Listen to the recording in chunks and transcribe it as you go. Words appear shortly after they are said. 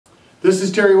This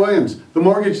is Terry Williams, the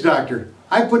Mortgage Doctor.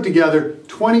 I put together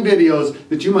 20 videos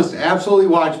that you must absolutely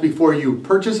watch before you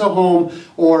purchase a home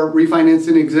or refinance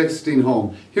an existing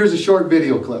home. Here's a short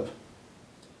video clip.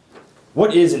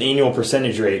 What is an annual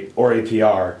percentage rate, or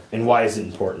APR, and why is it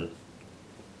important?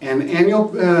 An annual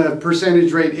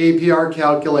percentage rate APR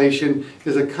calculation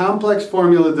is a complex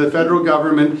formula the federal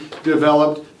government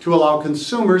developed to allow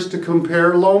consumers to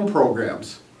compare loan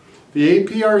programs. The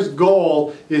APR's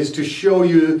goal is to show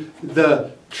you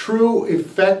the true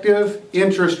effective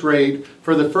interest rate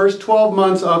for the first 12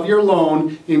 months of your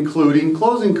loan, including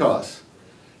closing costs.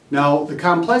 Now, the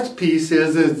complex piece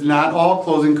is not all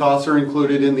closing costs are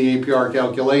included in the APR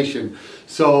calculation.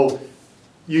 So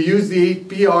you use the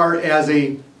APR as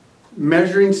a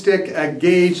measuring stick, a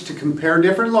gauge to compare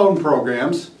different loan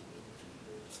programs.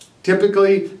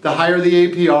 Typically, the higher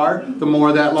the APR, the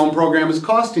more that loan program is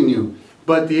costing you.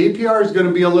 But the APR is going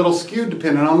to be a little skewed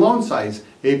depending on loan size.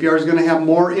 APR is going to have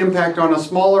more impact on a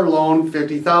smaller loan,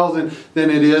 $50,000,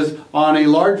 than it is on a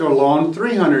larger loan,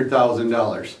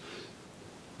 $300,000.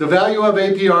 The value of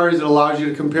APR is it allows you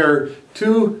to compare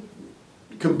two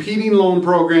competing loan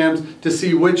programs to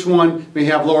see which one may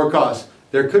have lower costs.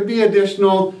 There could be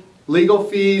additional legal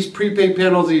fees, prepaid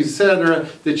penalties, etc.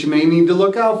 that you may need to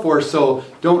look out for, so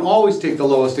don't always take the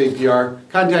lowest APR.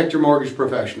 Contact your mortgage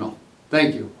professional.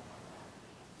 Thank you.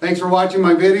 Thanks for watching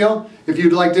my video. If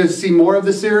you'd like to see more of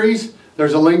the series,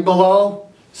 there's a link below.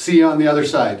 See you on the other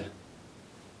side.